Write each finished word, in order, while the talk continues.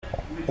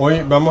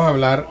Hoy vamos a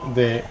hablar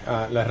de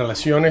las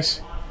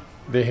relaciones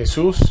de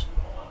Jesús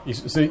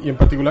y en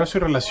particular su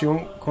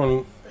relación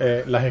con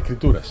las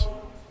Escrituras.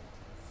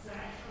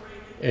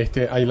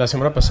 Ahí la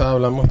semana pasada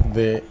hablamos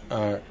de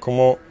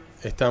cómo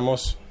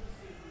debemos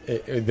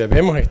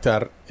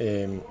estar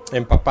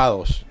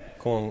empapados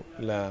con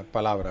la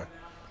palabra.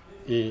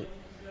 Y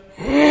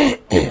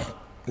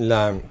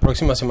la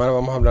próxima semana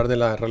vamos a hablar de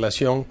la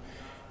relación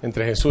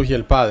entre Jesús y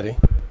el Padre.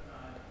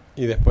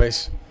 Y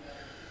después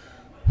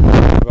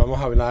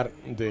vamos a hablar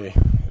de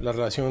la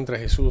relación entre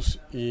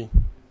Jesús y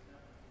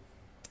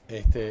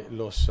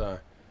los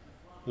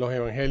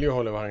evangelios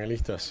o los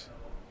evangelistas.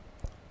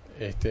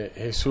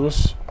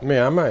 Jesús me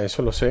ama,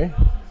 eso lo sé,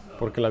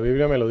 porque la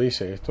Biblia me lo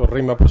dice. Esto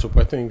rima, por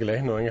supuesto, en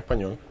inglés, no en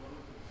español.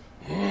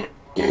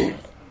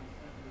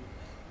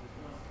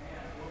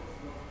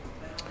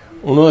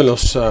 Uno de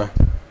los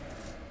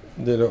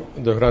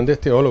grandes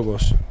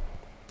teólogos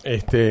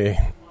le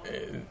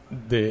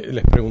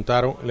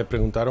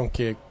preguntaron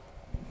que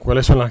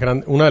cuáles son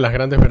una de las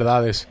grandes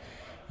verdades,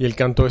 y él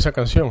cantó esa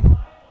canción.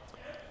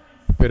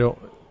 Pero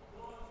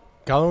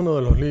cada uno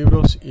de los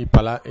libros y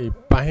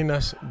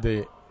páginas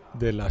de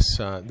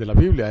la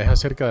Biblia es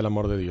acerca del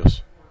amor de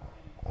Dios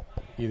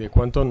y de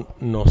cuánto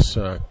nos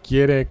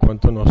quiere,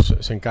 cuánto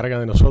se encarga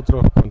de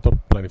nosotros, cuánto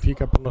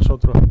planifica por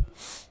nosotros.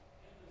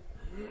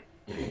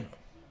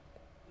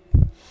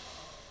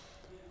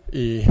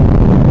 Y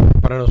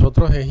para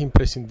nosotros es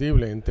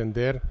imprescindible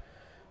entender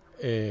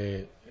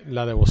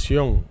la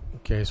devoción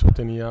que Jesús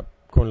tenía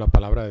con la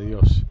palabra de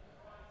Dios,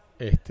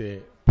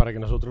 para que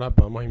nosotros la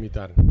podamos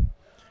imitar.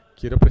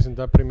 Quiero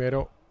presentar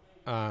primero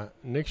a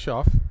Nick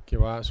Shoff, que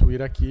va a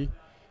subir aquí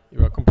y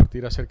va a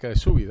compartir acerca de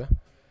su vida.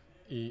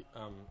 Y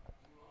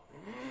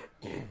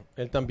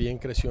él también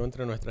creció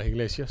entre nuestras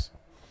iglesias.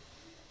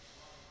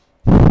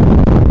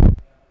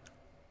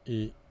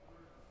 Y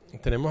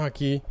tenemos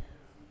aquí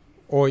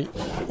hoy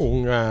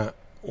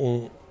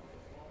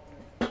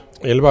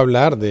él va a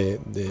hablar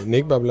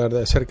Nick va a hablar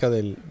acerca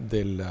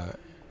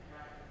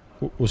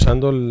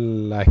usando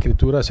la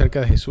escritura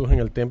acerca de Jesús en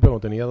el templo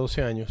cuando tenía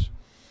 12 años.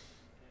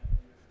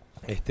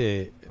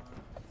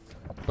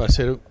 Va a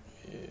ser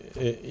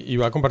y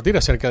va a compartir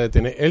acerca de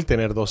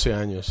tener 12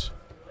 años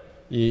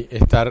y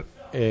estar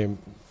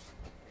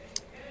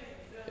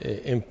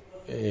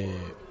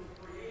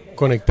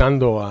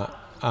conectando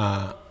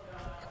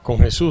con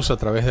Jesús a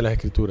través de las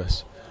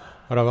escrituras.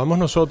 Ahora vamos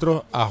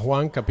nosotros a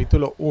Juan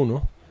capítulo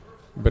 1,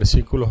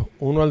 versículos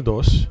 1 al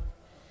 2.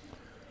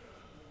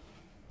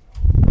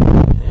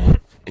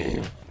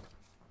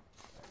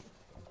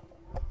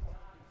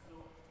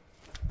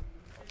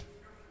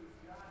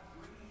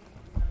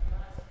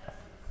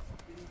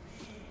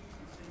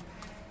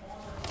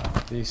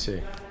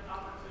 Dice,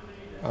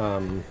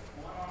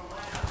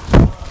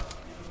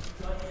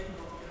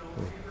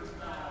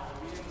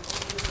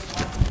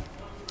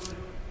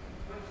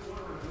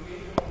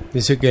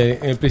 dice que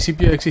en el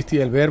principio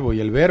existía el verbo,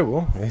 y el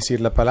verbo, es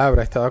decir, la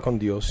palabra, estaba con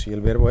Dios, y el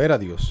verbo era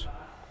Dios.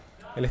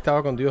 Él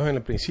estaba con Dios en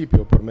el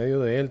principio, por medio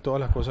de Él todas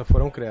las cosas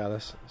fueron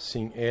creadas.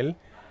 Sin Él,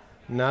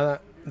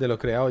 nada de lo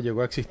creado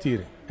llegó a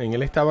existir. En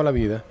Él estaba la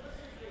vida,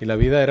 y la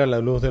vida era la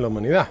luz de la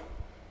humanidad.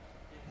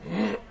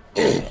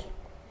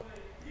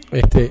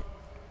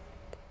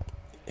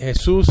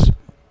 Jesús,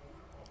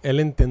 Él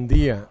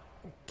entendía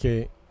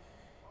que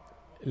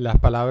las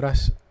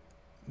palabras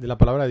de la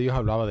palabra de Dios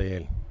hablaba de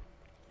Él.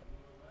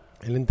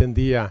 Él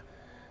entendía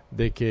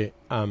de que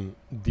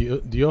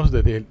Dios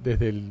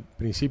desde el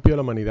principio de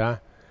la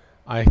humanidad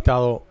ha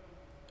estado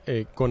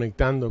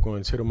conectando con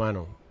el ser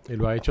humano, y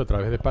lo ha hecho a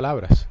través de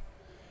palabras.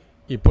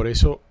 Y por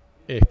eso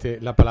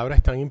la palabra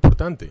es tan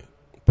importante,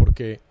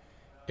 porque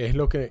es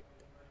lo que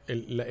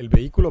el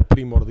vehículo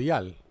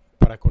primordial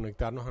para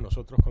conectarnos a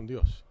nosotros con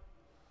Dios.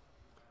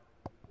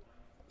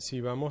 Si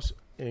vamos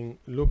en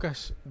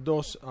Lucas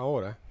 2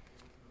 ahora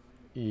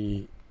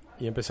y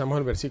empezamos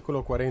el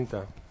versículo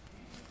 40,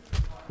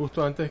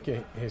 justo antes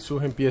que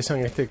Jesús empieza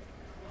en este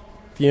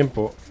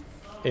tiempo,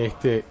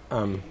 que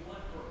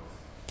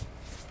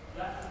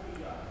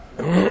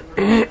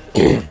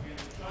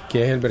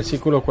es el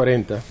versículo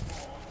 40. O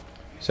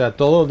sea,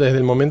 todo desde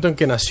el momento en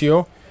que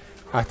nació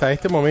hasta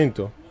este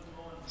momento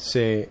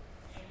se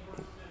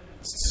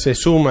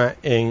suma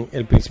en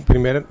el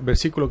primer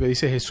versículo que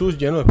dice Jesús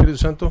lleno de Espíritu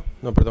Santo.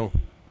 No, perdón,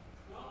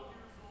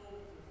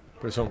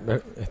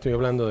 estoy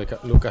hablando de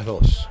Lucas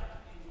 2.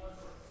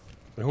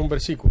 Es un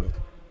versículo.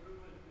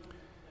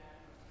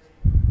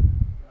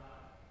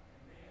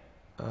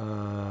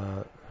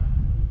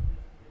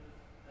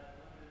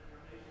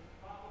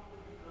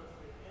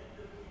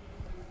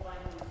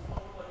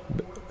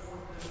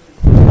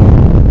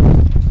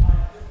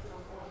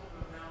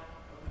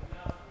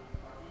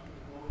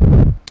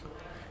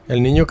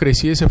 El niño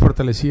crecía y se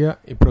fortalecía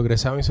y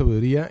progresaba en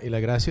sabiduría, y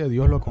la gracia de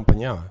Dios lo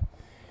acompañaba.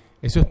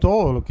 Eso es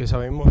todo lo que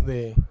sabemos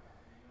de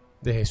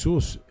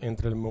Jesús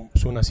entre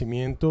su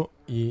nacimiento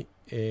y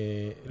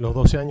los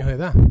 12 años de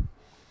edad.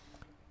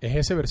 Es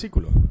ese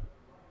versículo.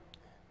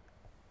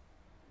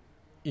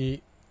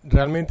 Y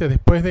realmente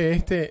después de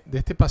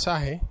este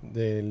pasaje,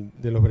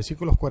 de los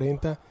versículos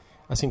 40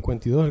 a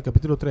 52 del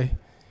capítulo 3,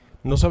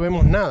 no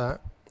sabemos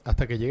nada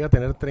hasta que llega a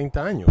tener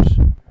 30 años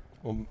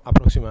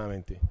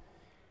aproximadamente.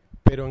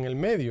 Pero en el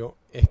medio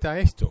está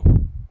esto.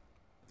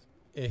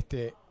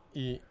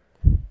 Y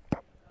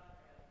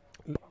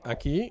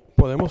aquí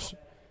podemos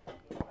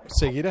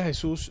seguir a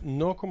Jesús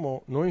no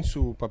en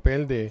su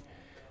papel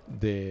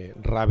de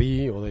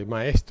rabí o de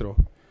maestro,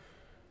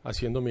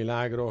 haciendo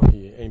milagros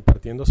e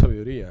impartiendo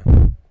sabiduría,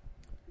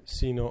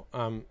 sino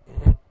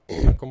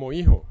como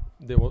hijo,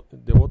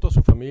 devoto a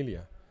su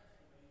familia.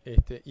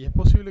 Y es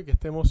posible que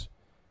estemos,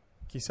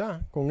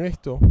 quizá con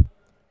esto,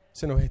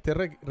 se nos esté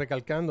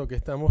recalcando que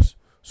estamos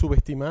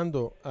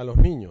subestimando a los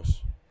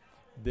niños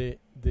de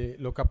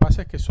lo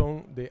capaces que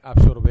son de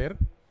absorber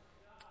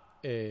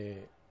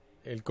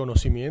el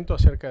conocimiento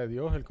acerca de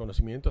Dios, el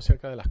conocimiento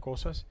acerca de las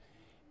cosas,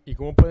 y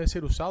cómo pueden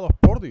ser usados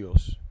por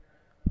Dios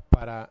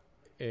para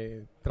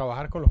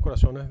trabajar con los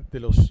corazones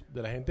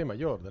de la gente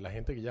mayor, de la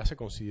gente que ya se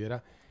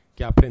considera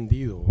que ha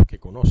aprendido o que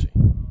conoce.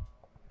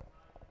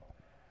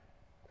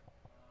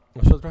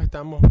 Nosotros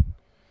estamos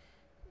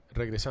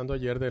regresando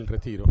ayer del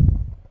retiro,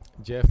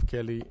 Jeff,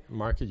 Kelly,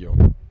 Mark y yo,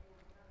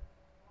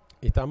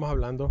 y estamos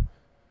hablando,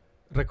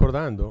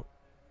 recordando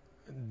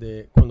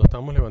de cuando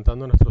estamos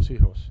levantando a nuestros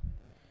hijos,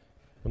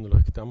 cuando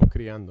los estamos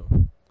criando,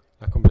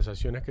 las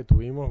conversaciones que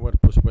tuvimos. Bueno,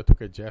 por supuesto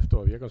que Jeff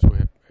todavía con sus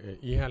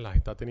hijas las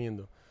está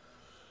teniendo,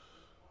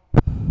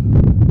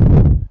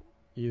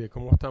 y de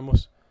cómo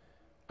estamos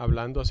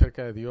hablando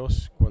acerca de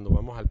Dios cuando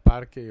vamos al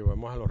parque o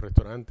vamos a los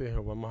restaurantes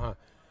o vamos a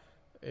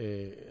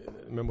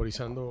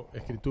memorizando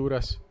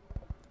escrituras,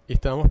 y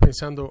estábamos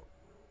pensando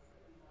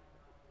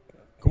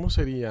cómo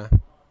sería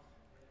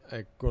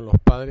con los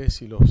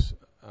padres y los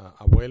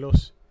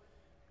abuelos.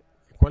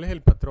 ¿Cuál es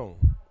el patrón?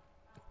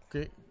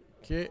 ¿Qué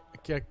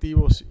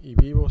activos y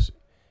vivos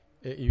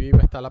y viva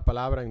está la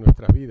palabra en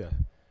nuestras vidas?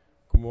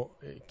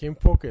 ¿Qué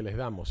enfoque les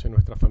damos en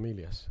nuestras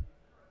familias?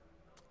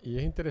 Y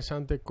es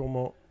interesante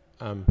cómo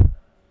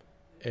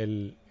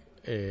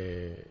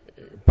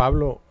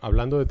Pablo,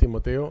 hablando de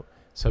Timoteo,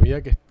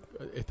 sabía que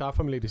estaba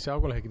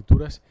familiarizado con las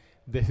escrituras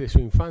desde su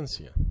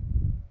infancia,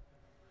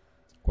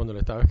 cuando le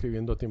estaba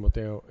escribiendo a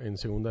Timoteo en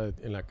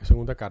la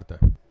segunda carta.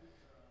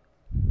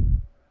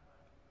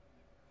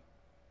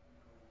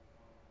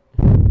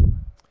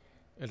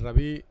 El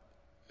rabí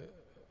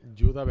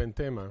Yuda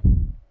Bentema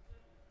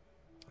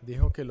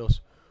dijo que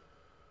los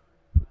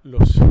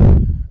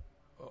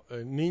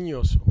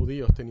niños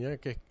judíos tenían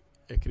que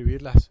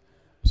escribirlas,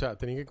 o sea,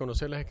 tenían que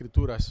conocer las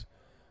escrituras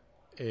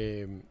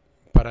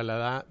para la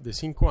edad de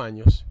 5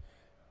 años,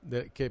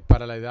 que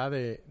para la edad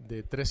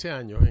de 13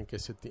 años en que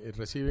se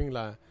reciben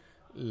el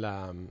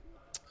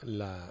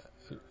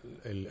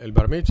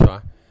bar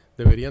mitzvah,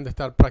 deberían de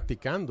estar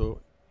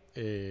practicando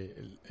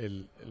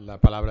la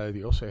palabra de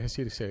Dios, es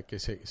decir, que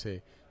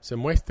se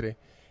muestre,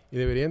 y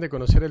deberían de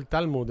conocer el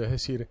Talmud, es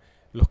decir,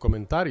 los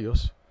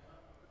comentarios,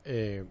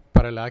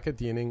 para la edad que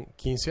tienen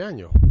 15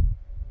 años.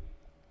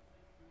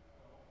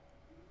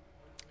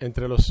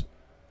 Entre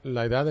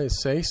la edad de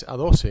 6 a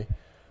 12,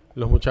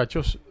 los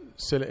muchachos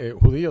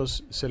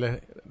judíos se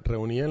les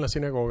reunía en la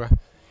sinagoga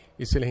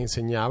y se les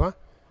enseñaba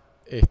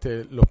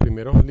los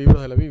primeros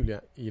libros de la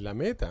Biblia, y la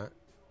meta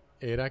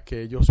era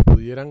que ellos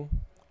pudieran,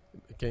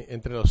 que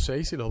entre los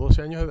 6 y los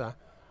 12 años de edad,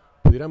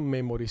 pudieran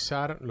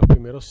memorizar los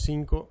primeros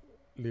 5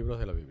 libros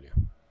de la Biblia.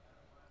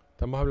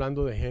 Estamos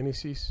hablando de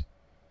Génesis,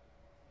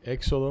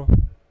 Éxodo,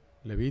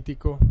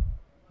 Levítico,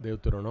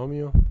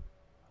 Deuteronomio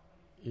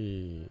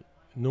y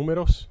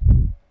Números.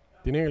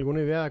 ¿Tienen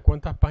alguna idea de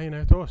cuántas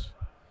páginas es todo eso?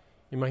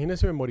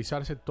 Imagínense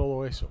memorizarse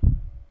todo eso.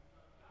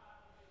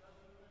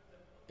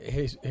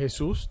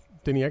 Jesús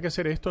tenía que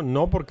hacer esto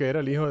no porque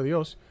era el Hijo de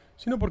Dios,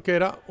 sino porque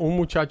era un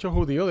muchacho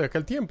judío de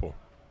aquel tiempo.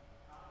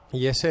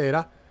 Y ese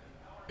era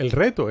el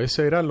reto,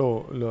 ese era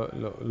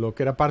lo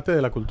que era parte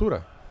de la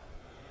cultura.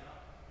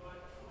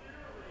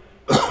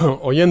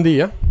 Hoy en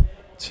día,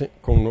 sí,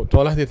 con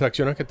todas las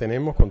distracciones que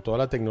tenemos, con toda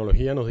la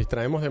tecnología, nos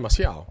distraemos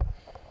demasiado.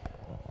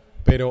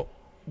 Pero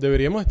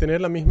deberíamos de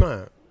tener la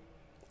misma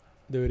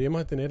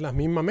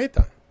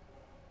meta.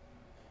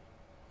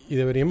 Y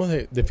deberíamos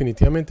de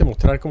definitivamente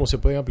mostrar cómo se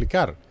pueden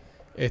aplicar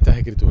estas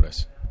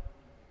escrituras.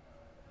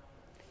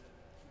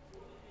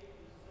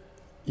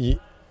 Y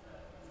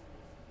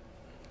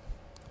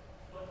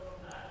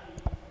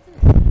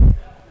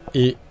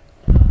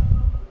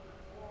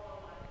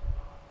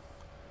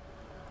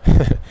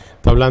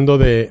está hablando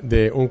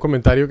de un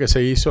comentario que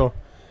se hizo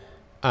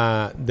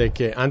de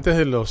que antes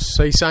de los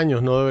 6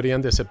 años no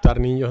deberían de aceptar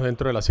niños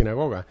dentro de la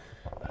sinagoga,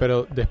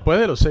 pero después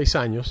de los 6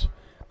 años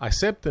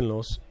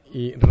acéptenlos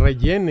y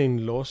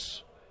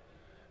rellénenlos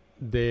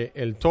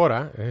del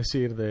Torah, es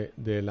decir,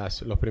 de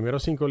los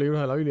primeros 5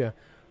 libros de la Biblia,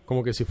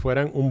 como que si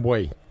fueran un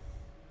buey.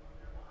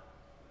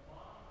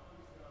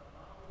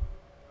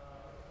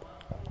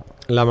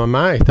 La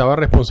mamá estaba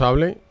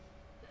responsable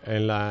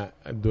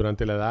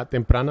durante la edad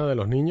temprana de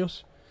los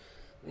niños,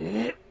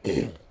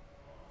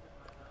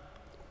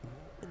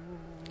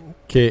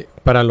 que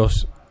para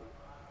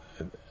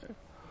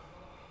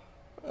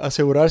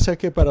asegurarse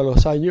que para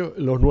los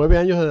 9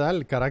 años de edad,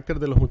 el carácter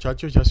de los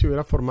muchachos ya se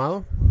hubiera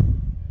formado.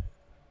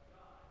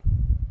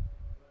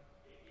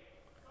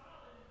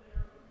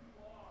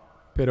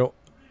 Pero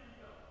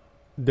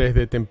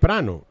desde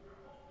temprano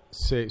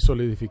se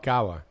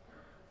solidificaba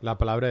la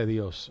palabra de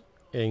Dios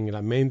en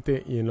la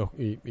mente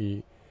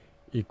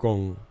y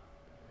con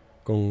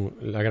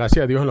la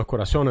gracia de Dios en los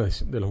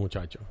corazones de los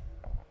muchachos.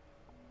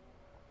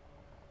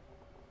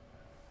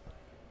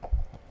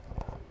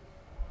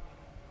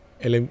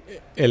 El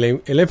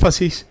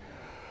énfasis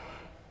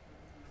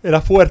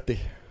era fuerte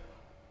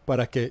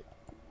para que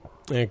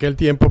en aquel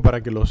tiempo,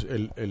 para que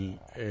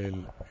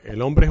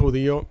el hombre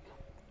judío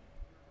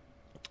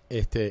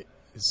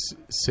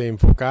se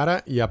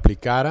enfocara y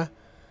aplicara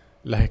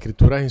las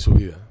escrituras en su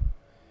vida.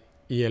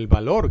 Y el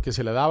valor que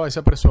se le daba a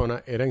esa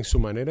persona era en su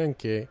manera en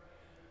que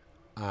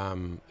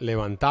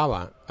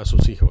levantaba a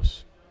sus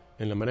hijos,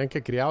 en la manera en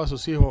que criaba a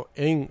sus hijos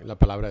en la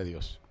palabra de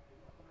Dios.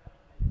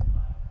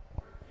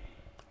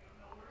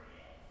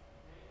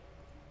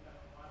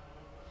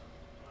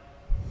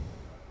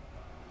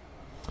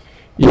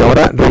 Y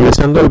ahora,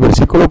 regresando al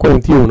versículo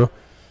 41,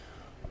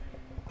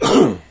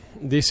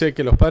 dice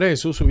que los padres de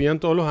Jesús subían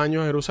todos los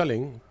años a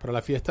Jerusalén para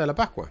la fiesta de la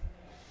Pascua.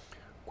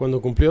 Cuando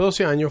cumplió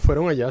 12 años,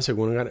 fueron allá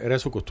según era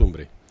su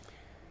costumbre.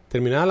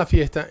 Terminada la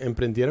fiesta,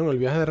 emprendieron el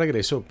viaje de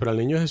regreso, pero el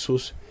niño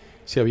Jesús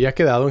se había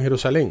quedado en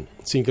Jerusalén,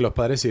 sin que los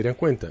padres se dieran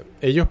cuenta.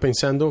 Ellos,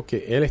 pensando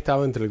que él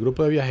estaba entre el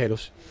grupo de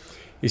viajeros,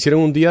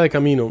 hicieron un día de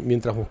camino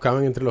mientras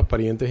buscaban entre los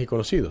parientes y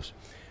conocidos.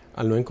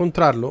 Al no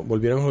encontrarlo,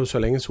 volvieron a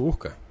Jerusalén en su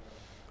busca.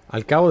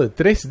 Al cabo de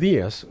 3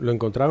 días, lo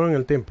encontraron en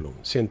el templo,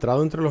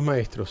 sentado entre los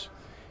maestros,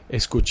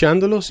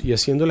 escuchándolos y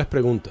haciéndoles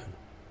preguntas.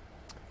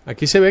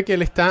 Aquí se ve que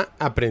él está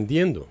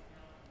aprendiendo.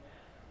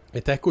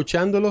 Está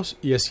escuchándolos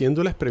y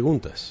haciéndoles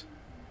preguntas.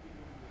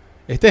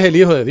 Este es el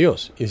Hijo de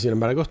Dios y sin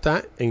embargo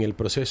está en el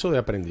proceso de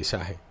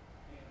aprendizaje.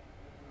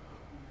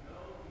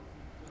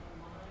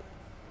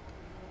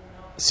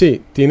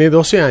 Sí, tiene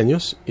 12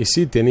 años y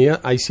sí,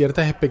 hay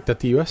ciertas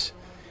expectativas,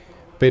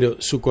 pero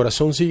su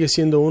corazón sigue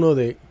siendo uno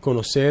de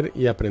conocer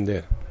y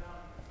aprender.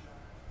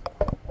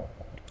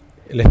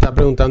 Le está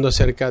preguntando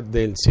acerca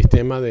del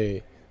sistema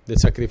de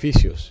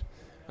sacrificios,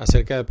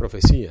 acerca de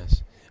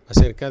profecías,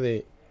 acerca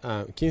de...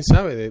 ¿quién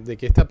sabe de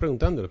qué está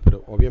preguntándole?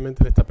 Pero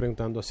obviamente le está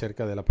preguntando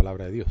acerca de la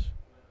palabra de Dios.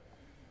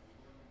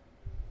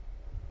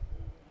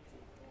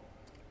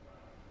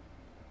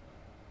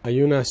 Hay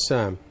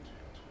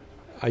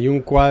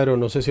un cuadro,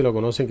 no sé si lo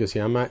conocen, que se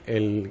llama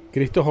El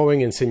Cristo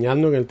Joven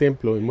enseñando en el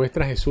templo, y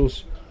muestra a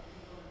Jesús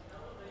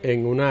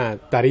en una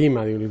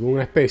tarima de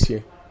alguna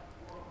especie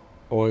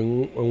o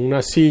en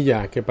una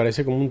silla que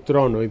parece como un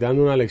trono y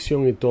dando una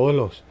lección, y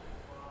todos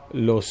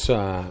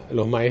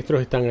los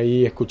maestros están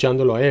allí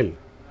escuchándolo a él.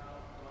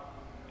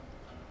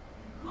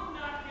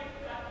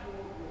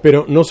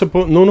 Pero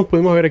no nos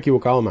pudimos haber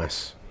equivocado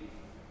más.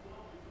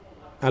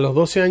 A los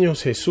 12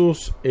 años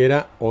Jesús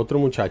era otro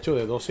muchacho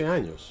de 12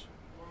 años.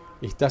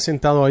 Y está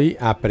sentado ahí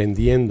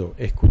aprendiendo,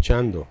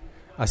 escuchando,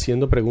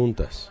 haciendo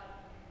preguntas.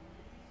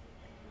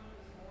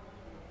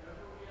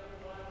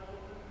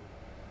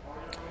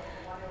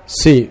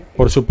 Sí,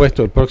 por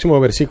supuesto, el próximo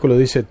versículo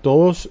dice: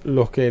 todos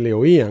los que le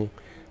oían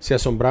se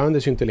asombraban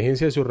de su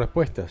inteligencia y de sus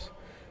respuestas.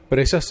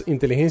 Pero esas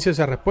inteligencias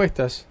y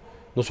respuestas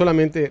no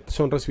solamente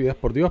son recibidas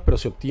por Dios, pero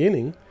se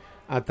obtienen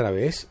a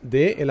través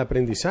del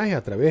aprendizaje,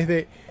 a través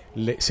de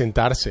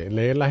sentarse,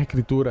 leer las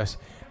escrituras,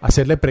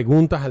 hacerle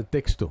preguntas al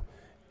texto,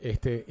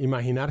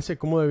 imaginarse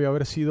cómo debió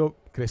haber sido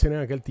crecer en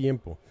aquel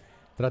tiempo,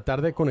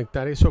 tratar de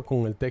conectar eso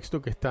con el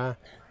texto que está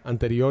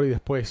anterior y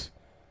después,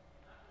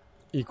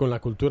 y con la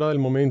cultura del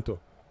momento.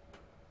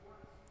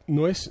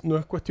 No es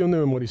cuestión de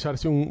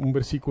memorizarse un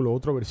versículo,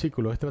 otro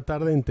versículo, es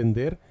tratar de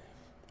entender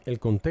el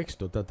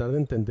contexto, tratar de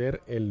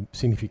entender el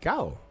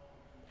significado.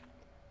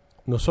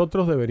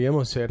 Nosotros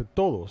deberíamos ser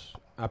todos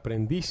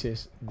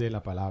aprendices de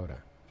la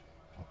palabra.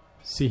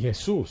 Si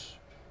Jesús,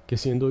 que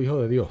siendo Hijo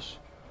de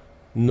Dios,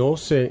 no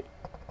se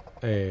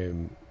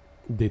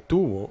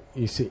detuvo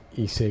y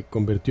se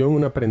convirtió en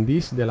un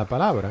aprendiz de la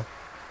palabra,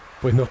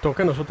 pues nos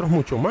toca a nosotros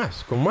mucho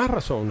más, con más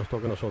razón nos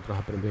toca a nosotros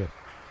aprender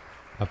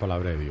la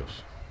palabra de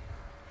Dios.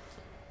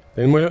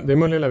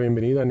 Démosle la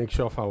bienvenida a Nick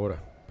Shoff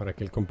ahora, para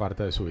que él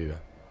comparta de su vida.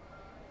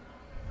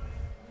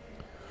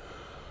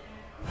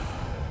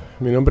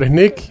 Mi nombre es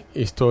Nick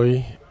y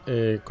estoy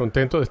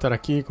contento de estar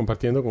aquí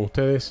compartiendo con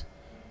ustedes.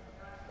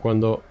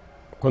 Cuando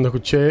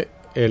escuché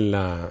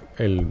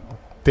el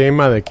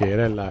tema de que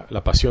era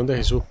la pasión de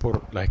Jesús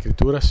por las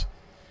Escrituras,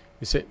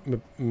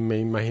 me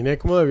imaginé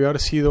cómo debió haber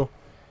sido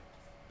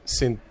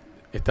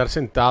estar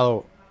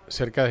sentado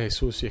cerca de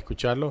Jesús y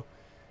escucharlo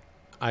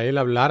a él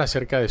hablar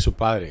acerca de su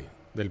Padre,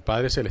 del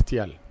Padre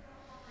Celestial.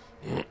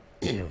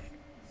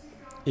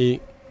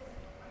 Y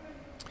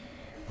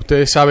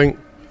ustedes saben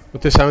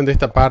de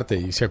esta parte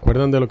y se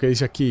acuerdan de lo que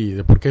dice aquí,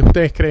 de por qué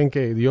ustedes creen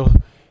que Dios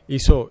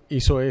hizo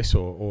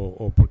eso,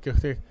 o por qué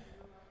usted...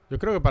 Yo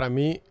creo que a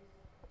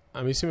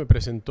mí se me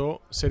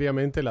presentó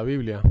seriamente la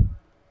Biblia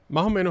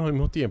más o menos al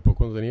mismo tiempo,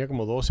 cuando tenía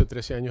como 12,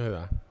 13 años de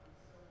edad.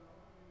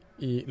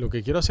 Y lo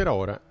que quiero hacer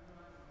ahora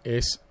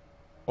es,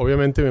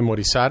 obviamente,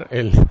 memorizar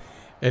el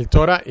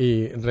Torah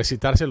y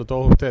recitárselo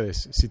todos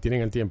ustedes, si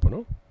tienen el tiempo,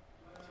 ¿no?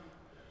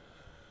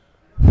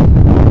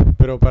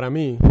 Pero para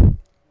mí,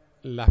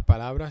 las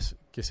palabras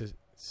que se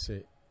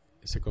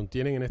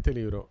contienen en este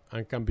libro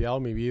han cambiado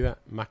mi vida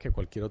más que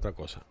cualquier otra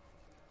cosa.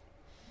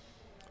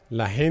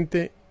 La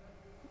gente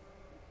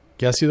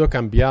que ha sido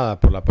cambiada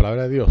por la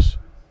palabra de Dios,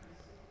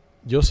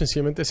 yo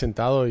sencillamente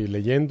sentado y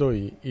leyendo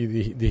y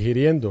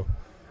digiriendo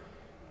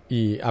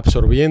y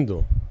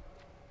absorbiendo,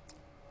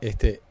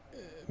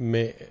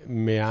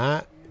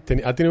 ha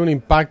tenido un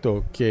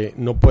impacto que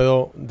no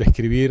puedo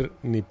describir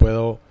ni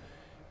puedo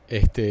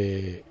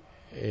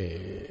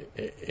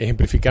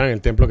ejemplificar en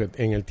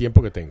el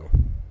tiempo que tengo.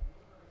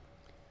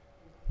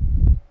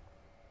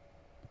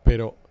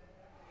 Pero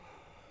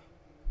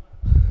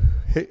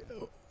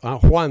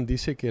Juan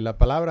dice que la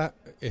palabra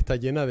está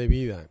llena de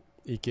vida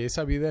y que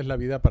esa vida es la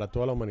vida para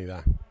toda la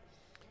humanidad.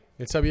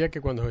 Él sabía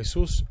que cuando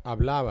Jesús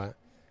hablaba,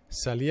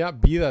 salía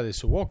vida de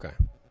su boca.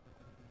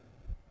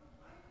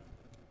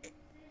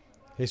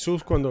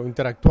 Jesús, cuando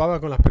interactuaba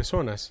con las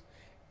personas,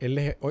 Él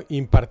les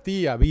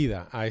impartía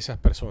vida a esas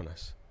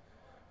personas.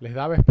 Les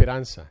daba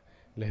esperanza,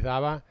 les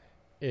daba,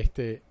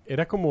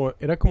 era como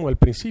el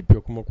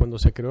principio, como cuando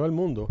se creó el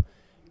mundo,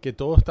 que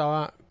todo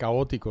estaba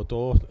caótico,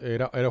 todo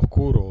era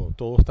oscuro,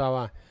 todo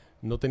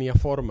no tenía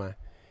forma.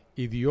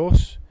 Y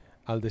Dios,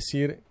 al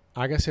decir,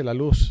 hágase la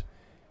luz,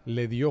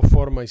 le dio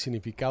forma y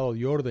significado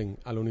y orden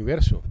al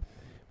universo.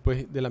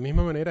 Pues de la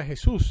misma manera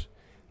Jesús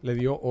le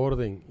dio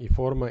orden y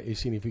forma y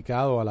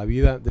significado a la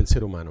vida del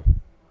ser humano.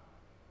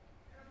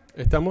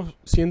 Estamos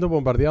siendo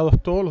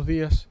bombardeados todos los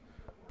días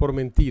por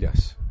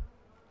mentiras.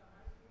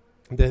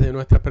 Desde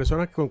nuestras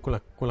personas con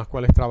las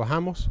cuales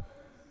trabajamos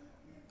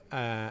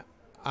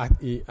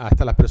y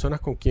hasta las personas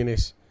con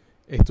quienes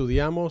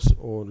estudiamos,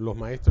 o los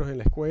maestros en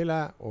la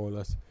escuela, o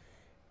las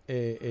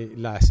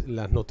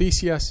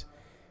noticias.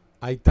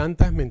 Hay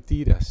tantas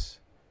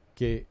mentiras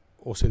que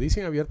o se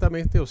dicen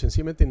abiertamente o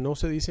sencillamente no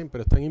se dicen,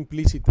 pero están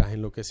implícitas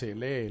en lo que se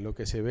lee, lo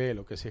que se ve,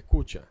 lo que se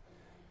escucha.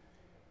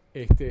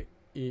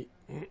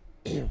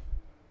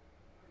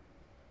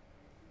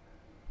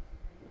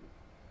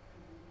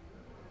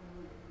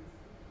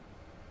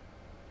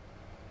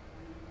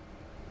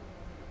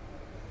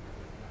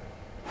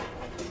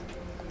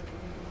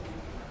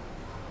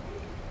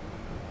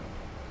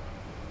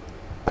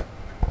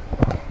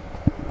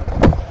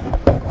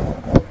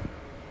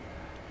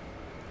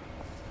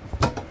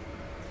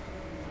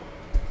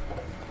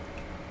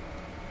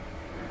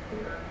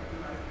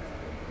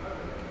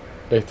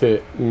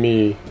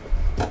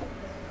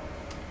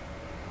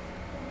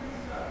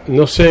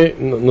 No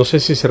sé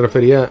si se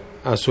refería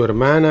a su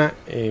hermana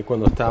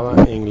cuando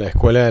estaba en la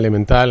escuela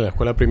elemental, en la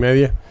escuela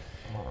primaria,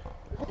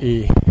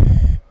 y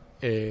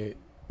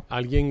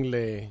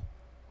alguien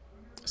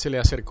se le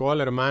acercó a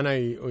la hermana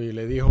y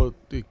le dijo,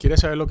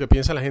 ¿quieres saber lo que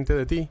piensa la gente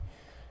de ti?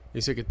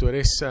 Dice que tú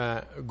eres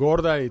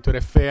gorda y tú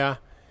eres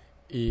fea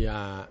y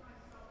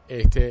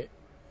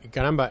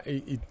caramba,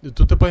 y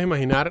tú te puedes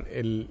imaginar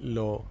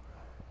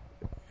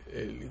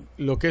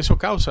lo que eso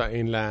causa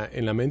en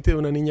la mente de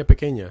una niña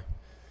pequeña.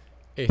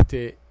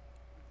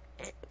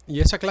 Y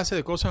esa clase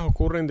de cosas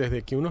ocurren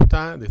desde que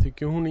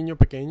es un niño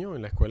pequeño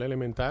en la escuela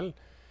elemental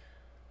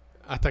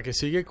hasta que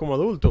sigue como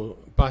adulto.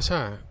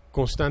 Pasa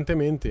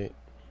constantemente.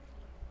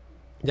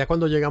 Ya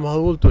cuando llegamos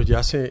adultos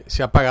ya se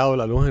ha apagado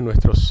la luz en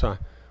nuestros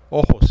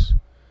ojos.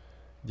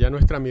 Ya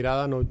nuestra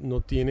mirada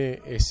no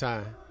tiene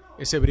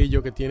ese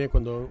brillo que tiene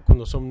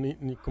cuando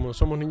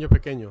somos niños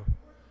pequeños.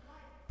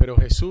 Pero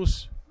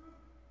Jesús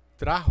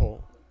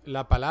trajo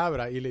la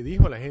palabra y le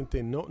dijo a la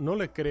gente, no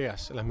le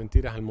creas las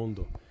mentiras al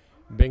mundo.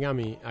 Ven a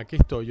mí, aquí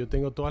estoy, yo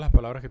tengo todas las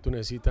palabras que tú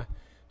necesitas.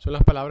 Son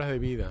las palabras de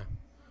vida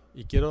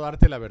y quiero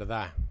darte la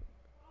verdad.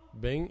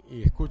 Ven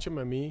y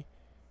escúchame a mí,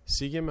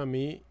 sígueme a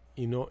mí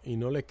y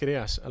no le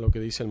creas a lo que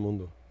dice el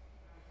mundo.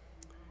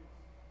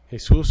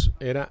 Jesús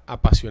era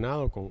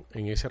apasionado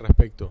en ese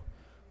respecto,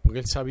 porque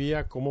él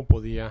sabía cómo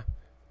podía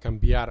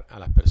cambiar a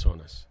las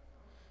personas.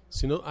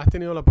 Si no has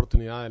tenido la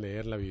oportunidad de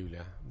leer la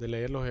Biblia, de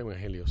leer los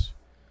evangelios,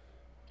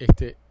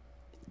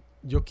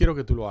 yo quiero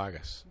que tú lo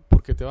hagas,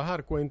 porque te vas a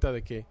dar cuenta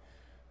de que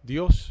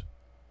Dios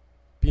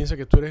piensa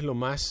que tú eres lo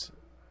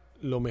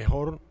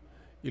mejor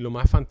y lo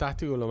más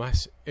fantástico, lo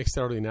más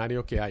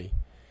extraordinario que hay.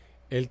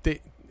 Él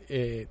te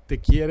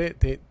quiere,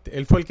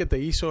 Él fue el que te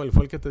hizo, Él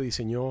fue el que te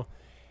diseñó,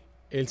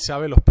 Él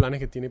sabe los planes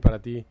que tiene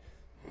para ti,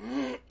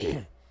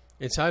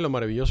 Él sabe lo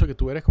maravilloso que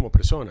tú eres como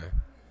persona.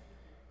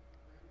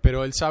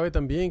 Pero Él sabe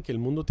también que el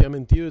mundo te ha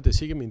mentido y te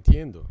sigue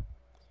mintiendo.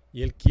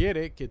 Y Él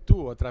quiere que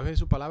tú, a través de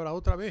su palabra,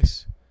 otra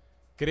vez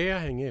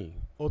creas en Él.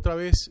 Otra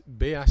vez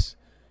veas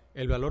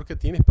el valor que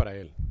tienes para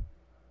Él.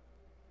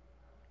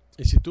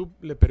 Y si tú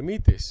le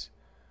permites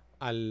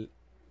a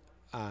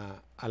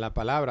la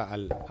palabra,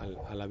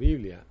 a la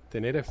Biblia,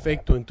 tener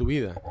efecto en tu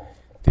vida,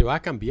 te va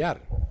a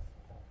cambiar.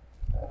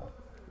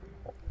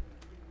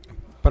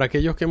 Para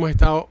aquellos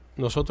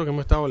nosotros que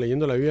hemos estado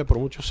leyendo la Biblia por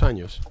muchos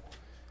años,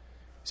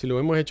 si lo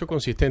hemos hecho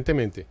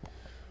consistentemente,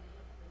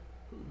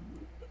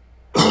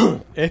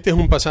 Este es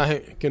un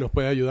pasaje que nos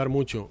puede ayudar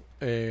mucho.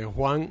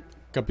 Juan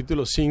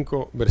capítulo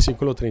 5,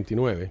 versículo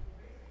 39.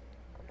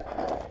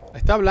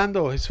 Está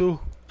hablando Jesús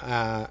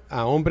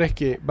a hombres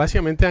que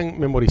básicamente han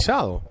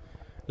memorizado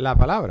la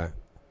palabra,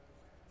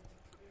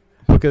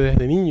 porque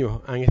desde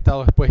niños han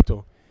estado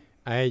expuestos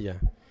a ella.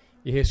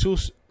 Y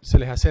Jesús se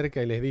les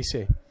acerca y les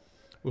dice: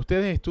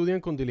 ustedes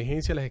estudian con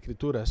diligencia las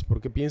Escrituras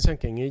porque piensan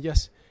que en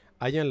ellas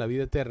hallan la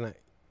vida eterna,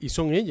 y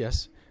son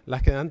ellas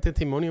las que dan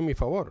testimonio en mi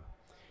favor.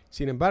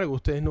 Sin embargo,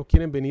 ustedes no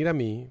quieren venir a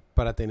mí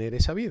para tener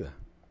esa vida.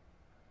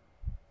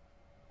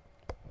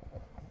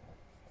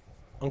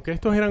 Aunque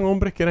estos eran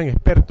hombres que eran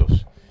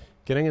expertos,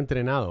 que eran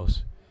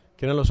entrenados,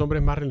 que eran los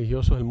hombres más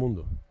religiosos del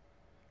mundo,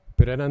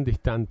 pero eran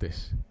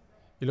distantes.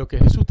 Y lo que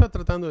Jesús está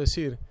tratando de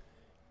decir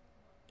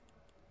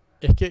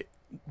es que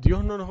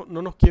Dios no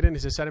nos quiere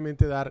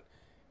necesariamente dar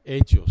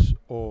hechos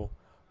o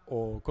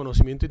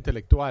conocimiento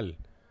intelectual,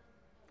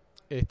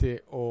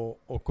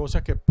 o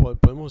cosas que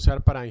podemos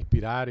usar para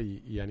inspirar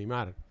y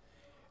animar.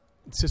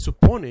 Se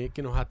supone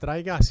que nos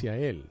atraiga hacia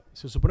Él,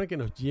 se supone que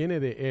nos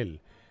llene de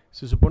Él,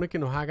 se supone que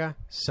nos haga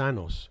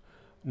sanos,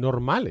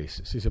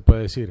 normales, si se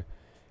puede decir,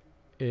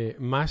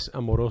 más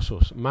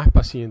amorosos, más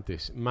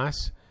pacientes,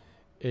 más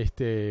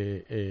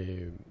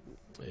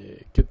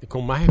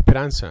con más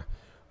esperanza,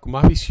 con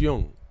más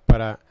visión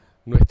para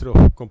nuestros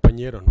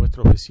compañeros,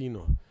 nuestros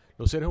vecinos,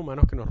 los seres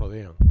humanos que nos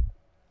rodean.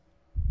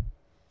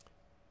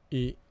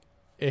 Y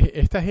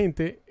esta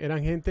gente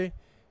eran gente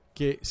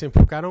que se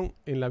enfocaron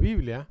en la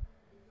Biblia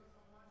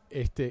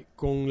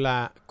con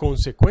la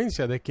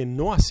consecuencia de que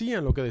no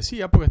hacían lo que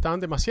decía porque estaban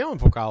demasiado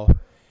enfocados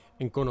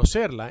en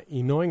conocerla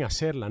y no en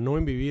hacerla, no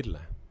en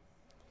vivirla.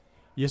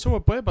 Y eso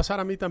me puede pasar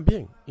a mí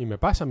también, y me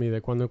pasa a mí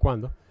de cuando en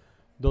cuando,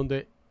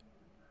 donde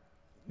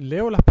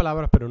leo las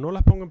palabras pero no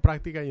las pongo en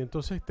práctica, y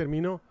entonces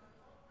termino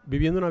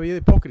viviendo una vida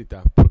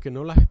hipócrita porque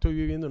no las estoy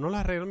viviendo, no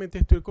las realmente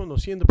estoy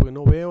conociendo, porque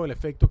no veo el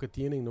efecto que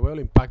tienen, no veo el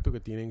impacto que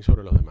tienen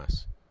sobre los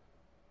demás.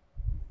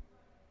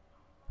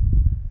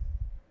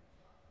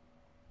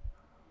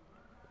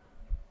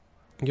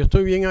 Yo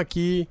estoy bien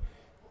aquí,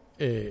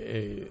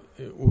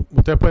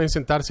 ustedes pueden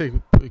sentarse,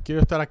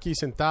 quiero estar aquí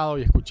sentado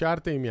y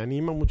escucharte, y me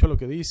anima mucho lo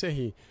que dices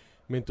y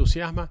me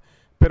entusiasma,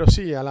 pero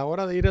sí, a la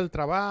hora de ir al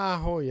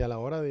trabajo y a la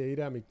hora de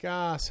ir a mi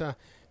casa,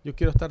 yo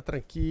quiero estar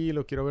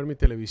tranquilo, quiero ver mi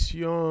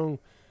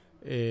televisión,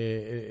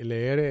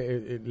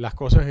 leer las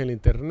cosas en el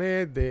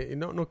internet,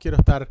 no quiero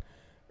estar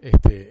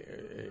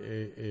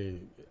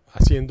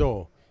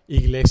haciendo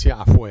iglesia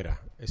afuera.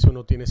 Eso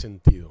no tiene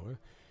sentido, ¿eh?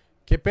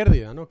 Qué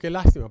pérdida, ¿no? Qué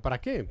lástima. ¿Para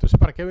qué? Entonces,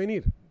 ¿para qué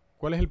venir?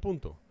 ¿Cuál es el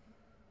punto?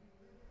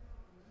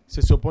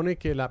 Se supone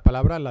que la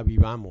palabra la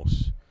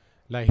vivamos,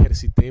 la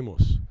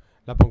ejercitemos,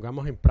 la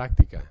pongamos en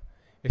práctica.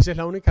 Esa es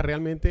la única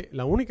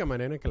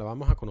manera en que la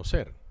vamos a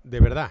conocer, de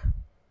verdad.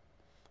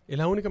 Es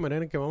la única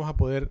manera en que vamos a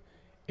poder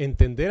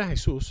entender a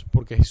Jesús,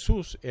 porque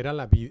Jesús era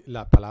la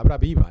palabra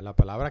viva, la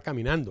palabra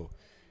caminando,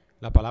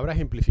 la palabra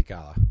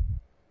ejemplificada.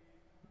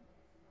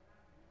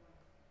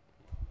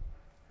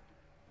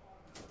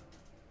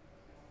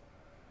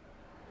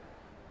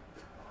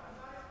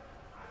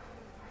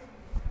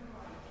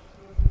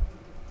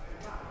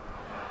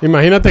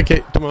 Imagínate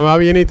que tu mamá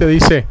viene y te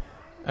dice,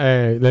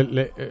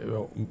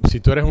 si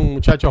tú eres un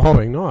muchacho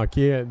joven, ¿no?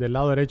 Aquí del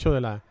lado derecho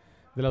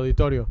del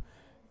auditorio,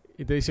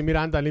 y te dice: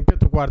 mira, anda, limpia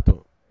tu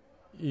cuarto.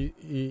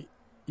 Y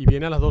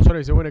viene a las 2 horas y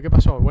dice: bueno, ¿qué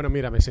pasó? Bueno,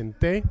 mira, me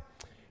senté,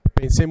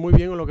 pensé muy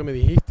bien en lo que me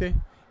dijiste,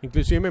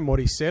 inclusive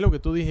memoricé lo que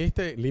tú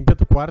dijiste, limpia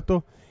tu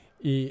cuarto,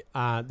 y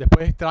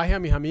después traje a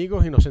mis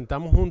amigos y nos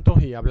sentamos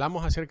juntos y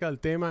hablamos acerca del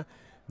tema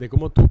de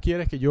cómo tú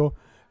quieres que yo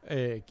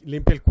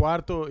limpie el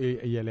cuarto,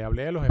 y le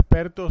hablé a los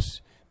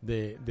expertos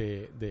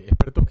de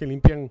expertos que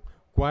limpian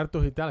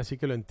cuartos y tal, así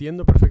que lo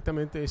entiendo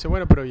perfectamente. Dice: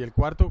 bueno, pero ¿y el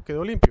cuarto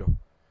quedó limpio?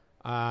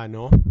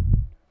 No.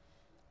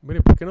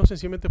 Mire, ¿por qué no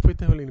sencillamente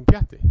fuiste y lo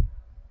limpiaste?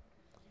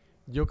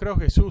 Yo creo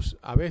que Jesús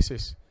a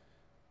veces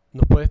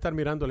nos puede estar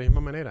mirando de la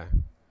misma manera.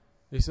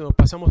 Dice: nos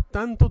pasamos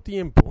tanto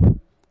tiempo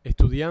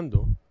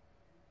estudiando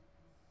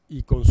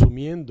y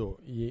consumiendo,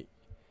 y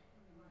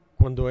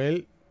cuando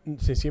Él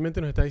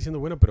sencillamente nos está diciendo: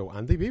 bueno, pero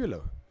anda y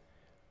vívelo,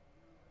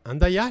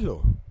 anda y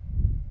hazlo.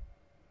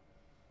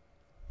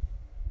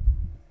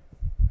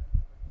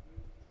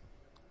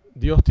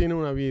 Dios tiene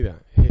una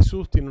vida,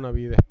 Jesús tiene una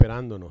vida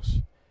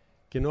esperándonos,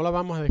 que no la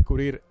vamos a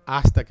descubrir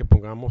hasta que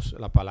pongamos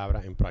la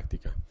palabra en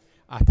práctica,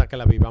 hasta que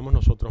la vivamos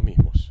nosotros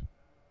mismos.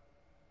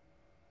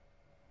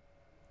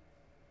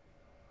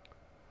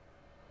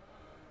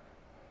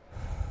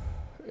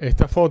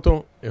 Esta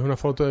foto es una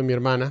foto de mi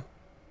hermana.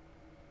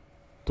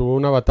 Tuvo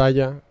una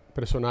batalla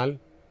personal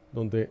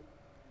donde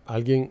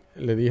alguien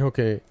le dijo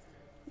que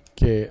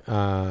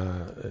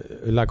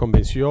la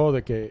convenció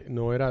de que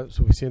no era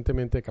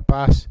suficientemente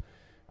capaz,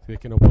 de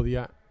que no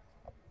podía,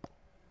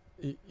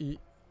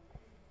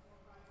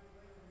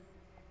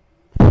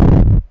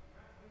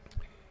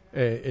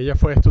 ella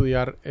fue a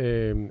estudiar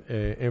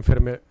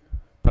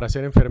para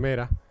ser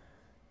enfermera,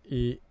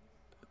 y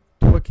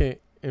tuvo que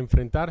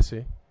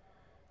enfrentarse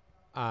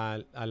a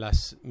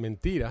las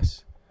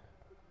mentiras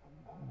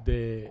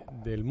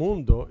del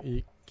mundo,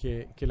 y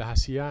que las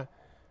hacía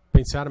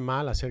pensar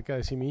mal acerca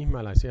de sí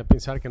misma, las hacía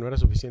pensar que no era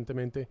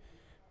suficientemente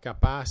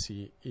capaz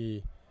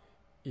y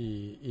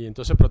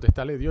entonces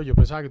protestarle a Dios. Yo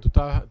pensaba que tú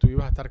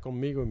ibas a estar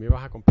conmigo y me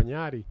ibas a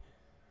acompañar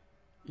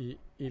y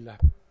las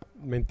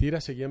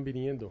mentiras seguían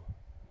viniendo.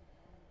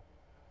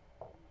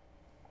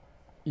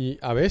 Y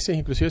a veces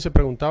inclusive se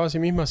preguntaba a sí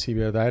misma si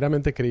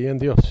verdaderamente creía en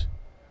Dios.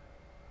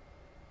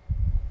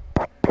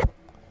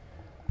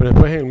 Pero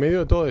después, en el medio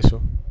de todo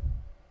eso,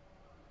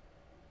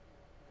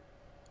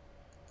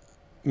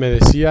 me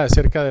decía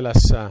acerca de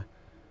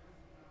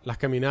las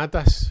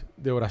caminatas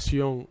de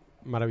oración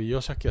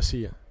maravillosas que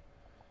hacía.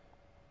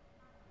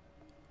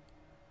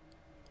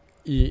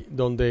 Y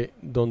donde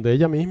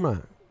ella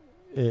misma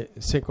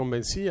se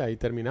convencía y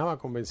terminaba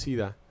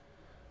convencida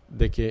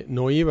de que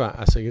no iba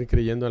a seguir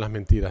creyendo en las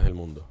mentiras del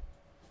mundo,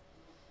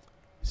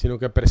 sino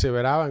que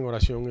perseveraba en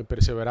oración y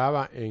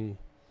perseveraba en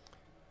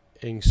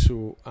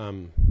su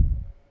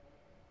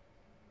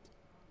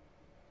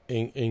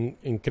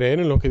en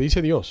creer en lo que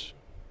dice Dios.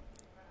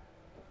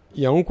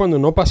 Y aun cuando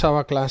no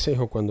pasaba clases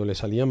o cuando le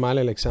salía mal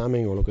el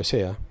examen o lo que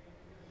sea,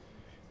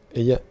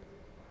 ella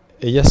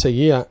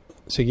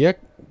seguía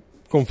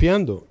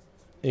confiando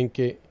en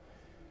que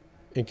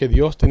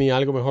Dios tenía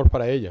algo mejor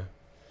para ella.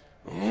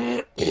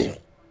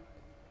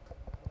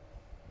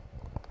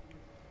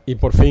 Y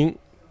por fin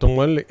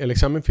tomó el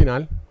examen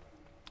final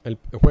el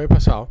jueves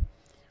pasado,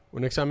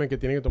 un examen que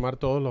tienen que tomar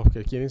todos los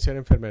que quieren ser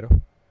enfermeros,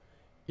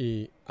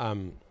 y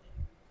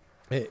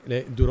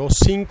le duró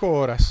 5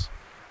 horas.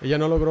 Ella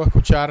no logró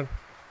escuchar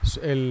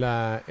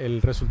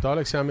el resultado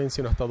del examen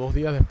sino hasta 2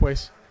 días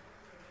después,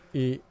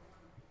 y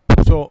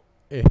puso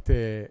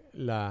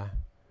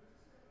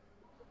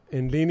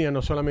en línea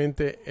no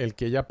solamente el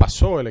que ella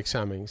pasó el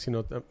examen,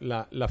 sino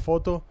la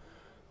foto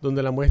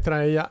donde la muestra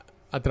a ella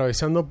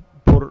atravesando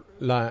por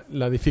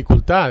las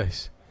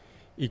dificultades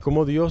y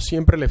cómo Dios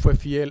siempre le fue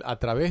fiel a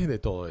través de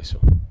todo eso.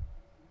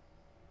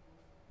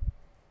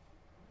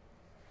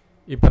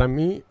 Y para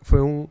mí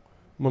fue un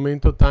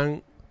momento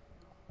tan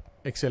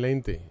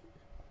excelente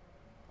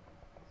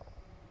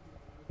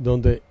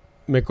donde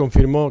me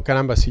confirmó,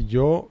 caramba, si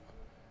yo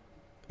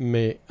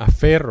me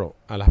aferro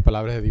a las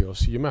palabras de Dios,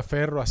 si yo me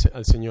aferro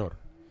al Señor,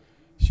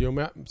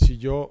 si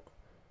yo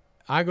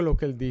hago lo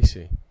que Él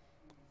dice,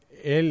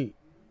 Él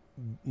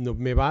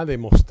me va a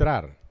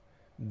demostrar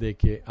de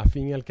que a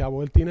fin y al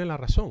cabo Él tiene la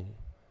razón,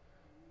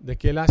 de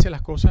que Él hace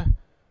las cosas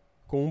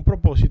con un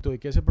propósito y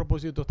que ese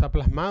propósito está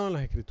plasmado en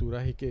las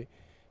Escrituras, y que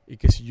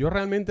si yo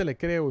realmente le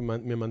creo y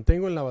me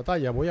mantengo en la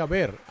batalla, voy a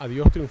ver a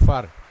Dios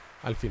triunfar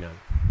al final.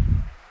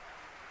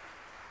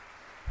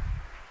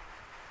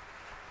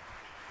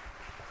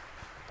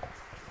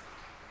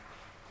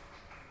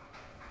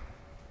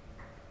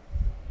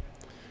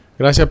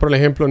 Gracias por el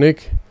ejemplo, Nick,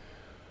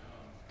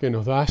 que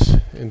nos das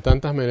en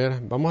tantas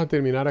maneras. Vamos a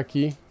terminar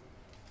aquí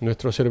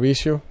nuestro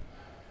servicio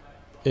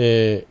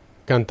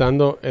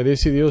cantando He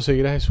decidido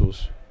seguir a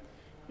Jesús.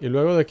 Y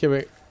luego de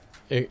que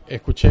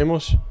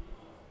escuchemos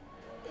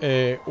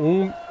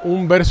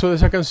un verso de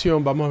esa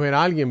canción, vamos a ver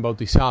a alguien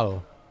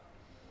bautizado.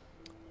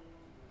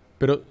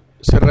 Pero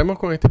cerremos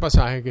con este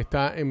pasaje que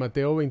está en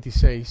Mateo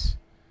 26,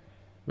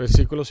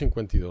 versículo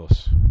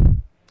 52.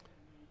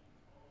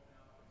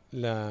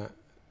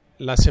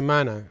 La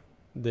semana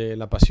de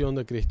la pasión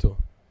de Cristo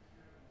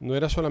no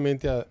era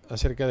solamente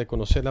acerca de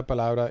conocer la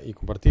palabra y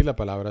compartir la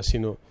palabra,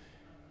 sino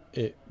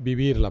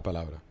vivir la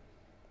palabra,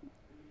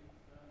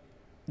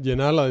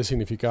 llenarla de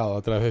significado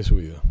a través de su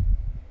vida.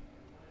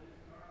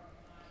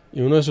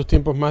 Y uno de sus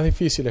tiempos más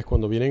difíciles,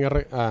 cuando vienen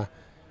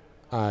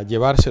a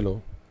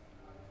llevárselo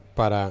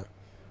para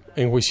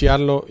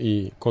enjuiciarlo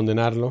y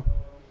condenarlo,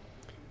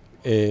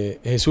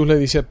 Jesús le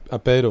dice a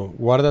Pedro: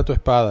 guarda tu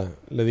espada,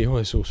 le dijo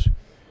Jesús,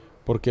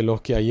 porque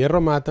los que a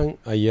hierro matan,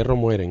 a hierro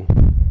mueren.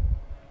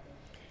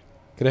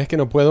 ¿Crees que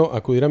no puedo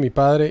acudir a mi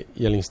Padre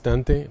y al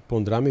instante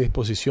pondrá a mi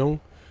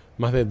disposición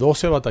más de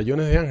 12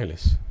 batallones de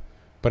ángeles?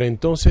 Pero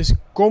entonces,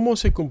 ¿cómo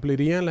se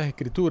cumplirían las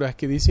Escrituras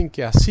que dicen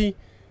que así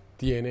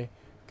tiene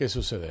que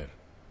suceder?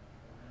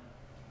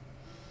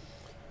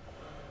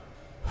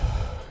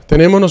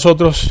 Tenemos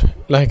nosotros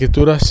las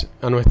Escrituras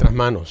a nuestras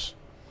manos,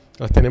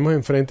 las tenemos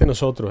enfrente de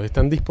nosotros,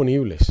 están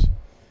disponibles.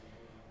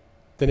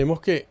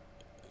 Tenemos que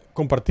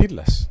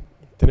compartirlas,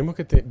 tenemos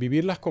que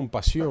vivirlas con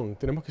pasión,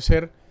 tenemos que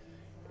ser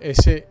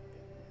ese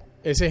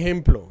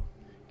ejemplo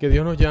que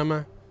Dios nos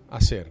llama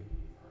a ser.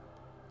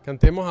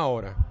 Cantemos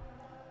ahora.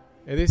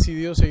 He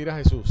decidido seguir a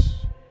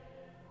Jesús.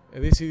 He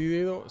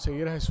decidido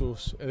seguir a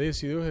Jesús. He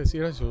decidido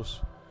seguir a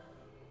Jesús.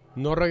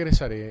 No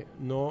regresaré.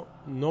 No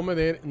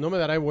me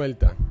daré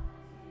vuelta.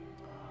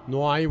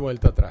 No hay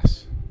vuelta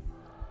atrás.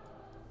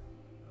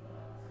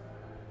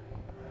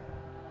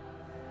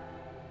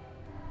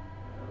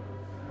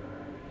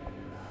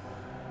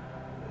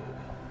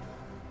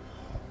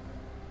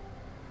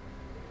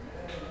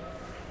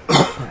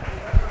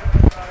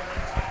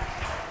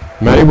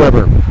 Mary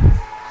Weber.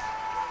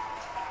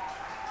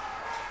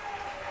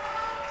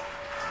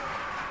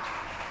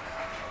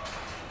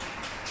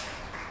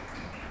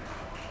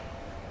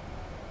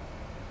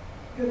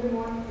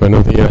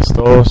 Buenos días a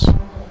todos.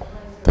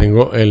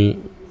 Tengo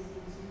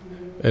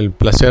el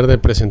placer de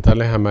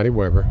presentarles a Mary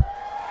Weber.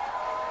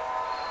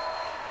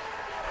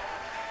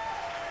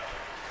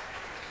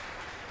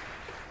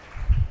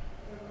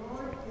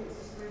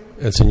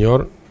 El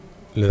Señor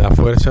le da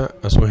fuerza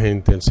a su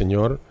gente. El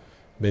Señor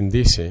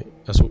bendice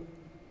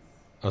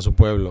a su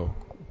pueblo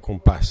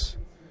con paz.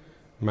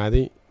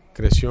 Maddie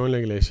creció en la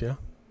iglesia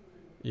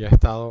y ha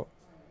estado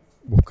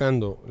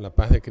buscando la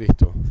paz de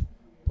Cristo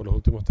por los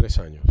últimos 3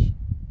 años.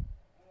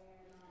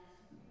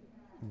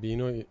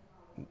 Vino y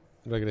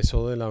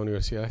regresó de la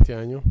universidad este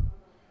año.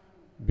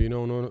 Vino a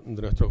uno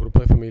de nuestros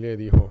grupos de familia y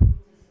dijo: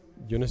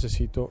 yo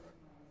necesito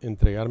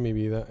entregar mi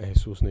vida a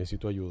Jesús,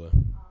 necesito ayuda.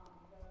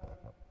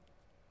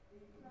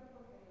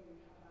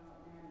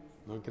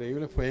 Lo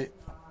increíble fue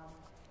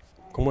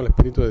cómo el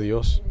Espíritu de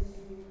Dios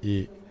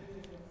y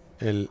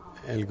el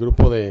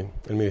grupo del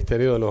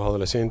Ministerio de los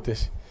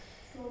Adolescentes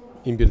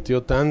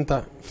invirtió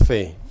tanta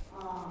fe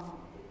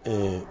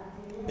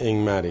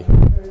en Mary.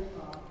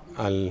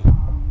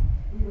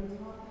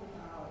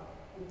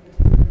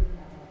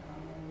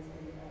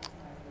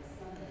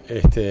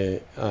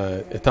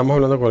 Estamos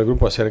hablando con el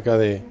grupo acerca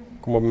de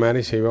cómo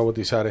Mary se iba a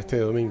bautizar este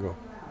domingo.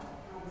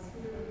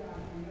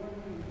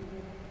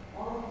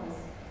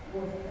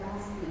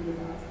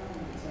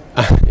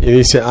 Y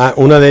dice,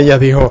 una de ellas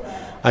dijo: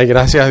 ay,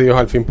 gracias a Dios,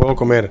 al fin puedo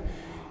comer.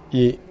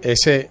 Y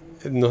ese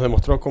nos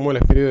demostró cómo el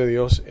Espíritu de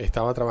Dios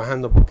estaba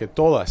trabajando, porque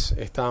todas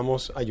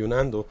estábamos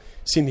ayunando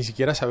sin ni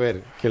siquiera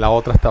saber que la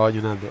otra estaba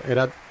ayunando.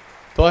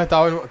 Todas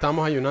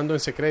estábamos ayunando en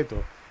secreto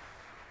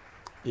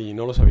y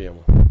no lo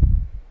sabíamos.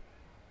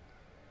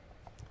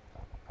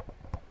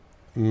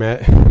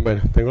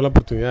 Bueno, tengo la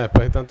oportunidad,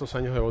 después de tantos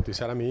años, de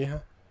bautizar a mi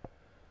hija.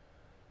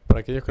 Para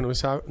aquellos que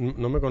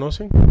no me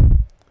conocen,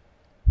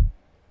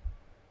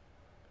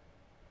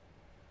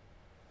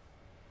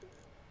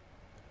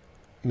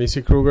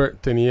 Missy Kruger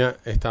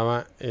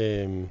estaba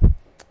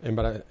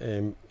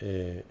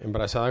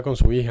embarazada con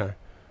su hija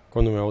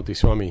cuando me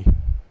bautizó a mí.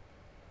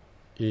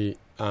 Y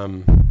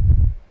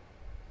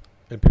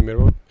el primer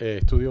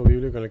estudio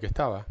bíblico en el que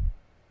estaba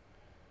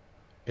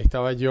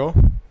yo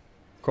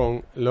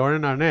con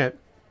Lauren Arnett,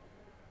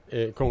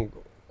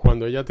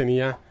 cuando ella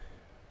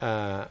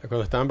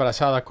cuando estaba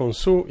embarazada con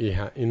su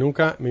hija, y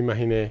nunca me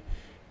imaginé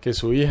que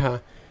su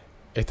hija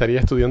estaría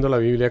estudiando la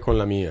Biblia con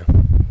la mía.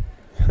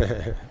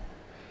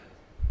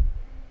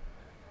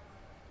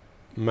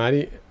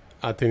 Mary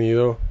ha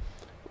tenido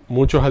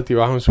muchos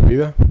altibajos en su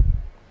vida,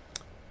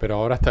 pero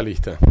ahora está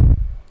lista.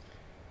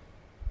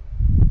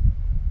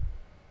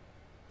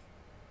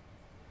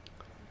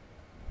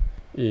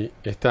 Y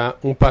está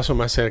un paso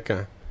más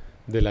cerca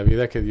de la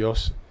vida que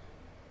Dios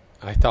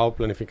ha estado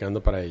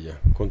planificando para ella.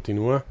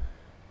 Continúa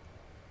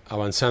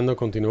avanzando,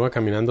 continúa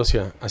caminando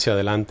hacia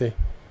adelante,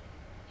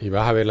 y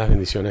vas a ver las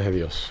bendiciones de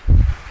Dios.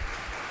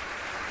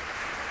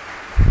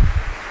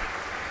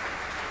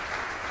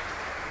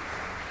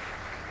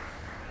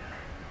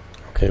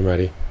 Ok,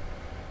 Mari,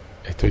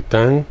 estoy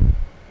tan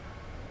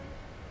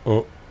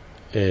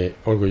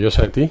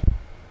orgullosa de ti,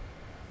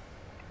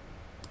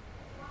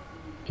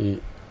 y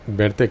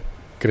verte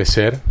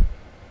crecer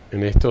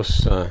en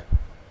estos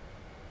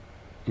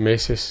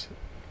meses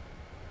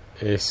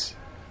es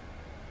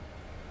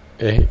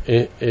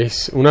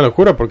una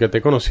locura, porque te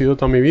he conocido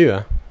toda mi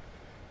vida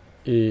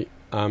y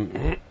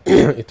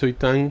estoy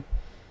tan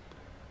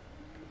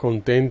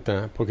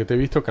contenta porque te he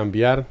visto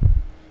cambiar,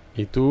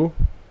 y tú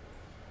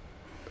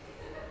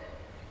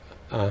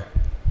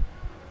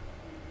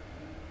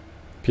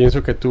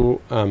pienso que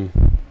tú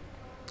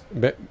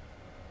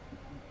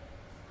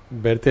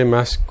verte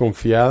más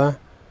confiada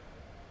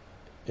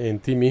en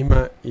ti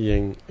misma y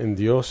en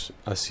Dios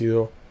ha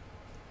sido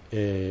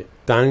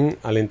tan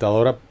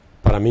alentadora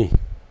para mí.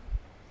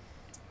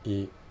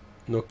 Y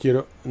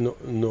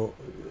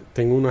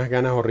tengo unas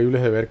ganas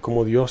horribles de ver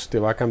cómo Dios te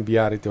va a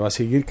cambiar y te va a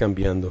seguir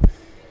cambiando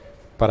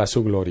para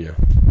su gloria.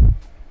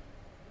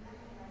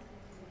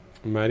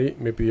 Mari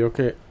me pidió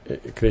que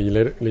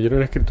leyera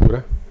una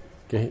escritura,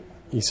 que es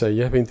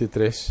Isaías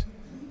 23,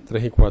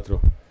 3 y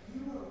 4.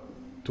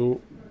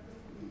 Tú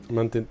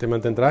te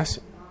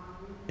mantendrás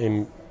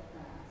en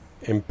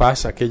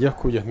paz aquellos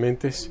cuyas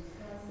mentes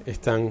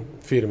están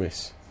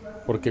firmes,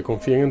 porque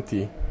confían en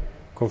ti.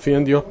 Confía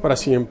en Dios para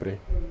siempre,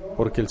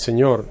 porque el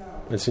Señor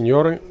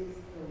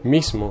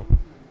mismo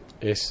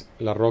es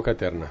la roca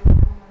eterna.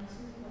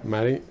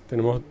 Mari,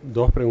 tenemos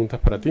 2 preguntas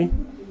para ti.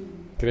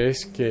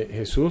 ¿Crees que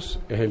Jesús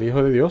es el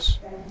Hijo de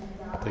Dios,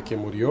 de que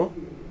murió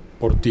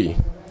por ti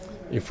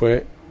y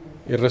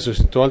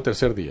resucitó al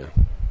tercer día?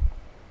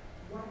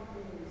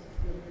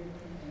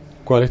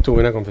 ¿Cuál es tu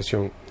buena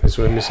confesión?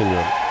 Jesús es mi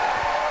Señor.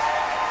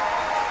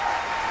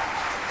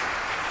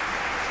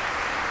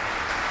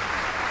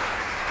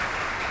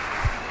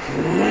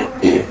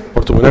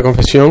 Por tu buena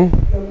confesión,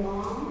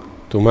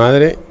 tu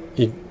madre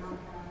y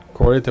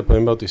Corey te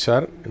pueden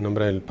bautizar en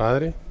nombre del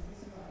Padre,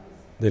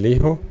 del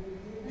Hijo,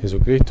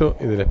 Jesucristo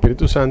y del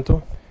Espíritu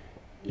Santo,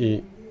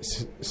 y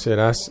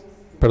serás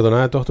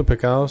perdonada de todos tus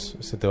pecados.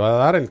 Se te va a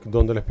dar el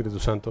don del Espíritu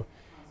Santo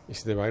y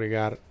se te va a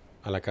agregar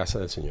a la casa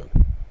del Señor.